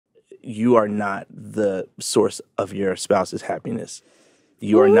you are not the source of your spouse's happiness.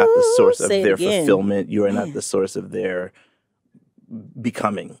 You are not the source of their fulfillment. You are not the source of their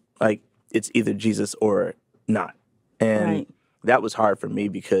becoming. Like, it's either Jesus or not. And that was hard for me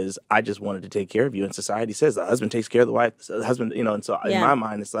because I just wanted to take care of you. And society says the husband takes care of the wife. The husband, and so in my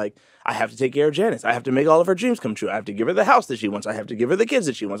mind, it's like, I have to take care of Janice. I have to make all of her dreams come true. I have to give her the house that she wants. I have to give her the kids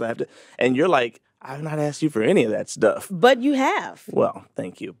that she wants. And you're like, I've not asked you for any of that stuff. But you have. Well,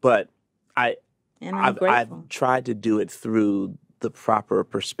 thank you. But I've tried to do it through the proper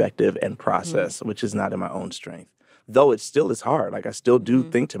perspective and process, which is not in my own strength. Though it still is hard. Like, I still do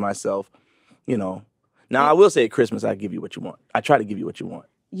think to myself, Now, I will say at Christmas, I give you what you want. I try to give you what you want.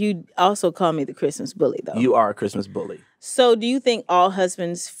 You also call me the Christmas bully, though. You are a Christmas bully. So do you think all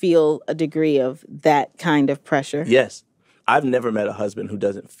husbands feel a degree of that kind of pressure? Yes. I've never met a husband who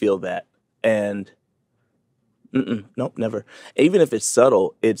doesn't feel that. And, nope, never. Even if it's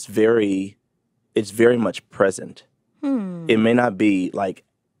subtle, it's very much present. It may not be, like,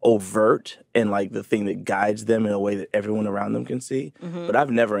 overt and, like, the thing that guides them in a way that everyone around them can see. But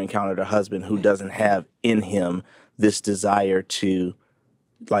I've never encountered a husband who doesn't have in him this desire to,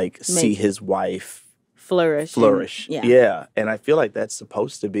 like, see his wife flourish. Yeah. And I feel like that's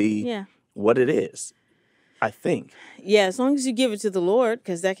supposed to be what it is, I think. Yeah, as long as you give it to the Lord,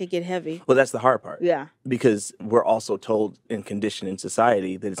 because that could get heavy. Well, that's the hard part. Yeah. Because we're also told and conditioned in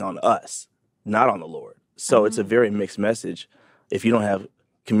society that it's on us, not on the Lord. So it's a very mixed message. If you don't have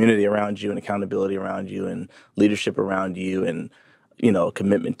community around you and accountability around you and leadership around you and,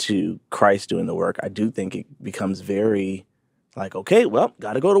 commitment to Christ doing the work, I do think it becomes very like, okay, well,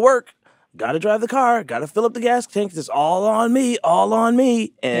 got to go to work, got to drive the car, got to fill up the gas tank. It's all on me.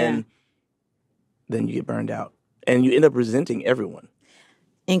 And then you get burned out and you end up resenting everyone.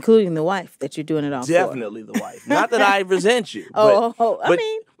 Including the wife that you're doing it all Definitely for. the wife. Not that I resent you.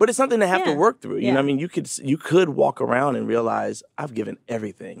 But it's something to have to work through. You know what I mean? You could walk around and realize I've given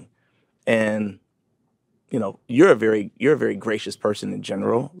everything. And, you're a very gracious person in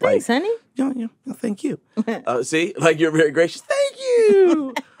general. Thanks, honey. Thank you. See? Like, you're very gracious. Thank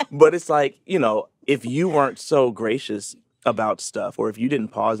you. But it's like, if you weren't so gracious about stuff, or if you didn't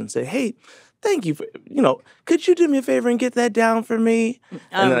pause and say, hey, thank you for, could you do me a favor and get that down for me?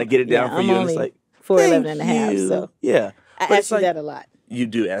 And then I get it down for you, and it's like, 4'11" and a half, so. Yeah. I ask you that a lot. You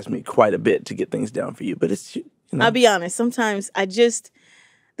do ask me quite a bit to get things down for you, but it's, I'll be honest, sometimes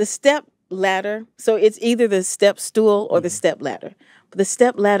the step ladder, so it's either the step stool or the step ladder. But the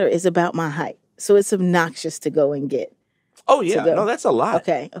step ladder is about my height, so it's obnoxious to go and get. Oh, yeah. No, that's a lot.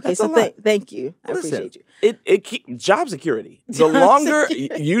 Okay. So thank you. I appreciate you. It job security. The longer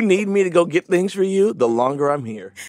you need me to go get things for you, the longer I'm here.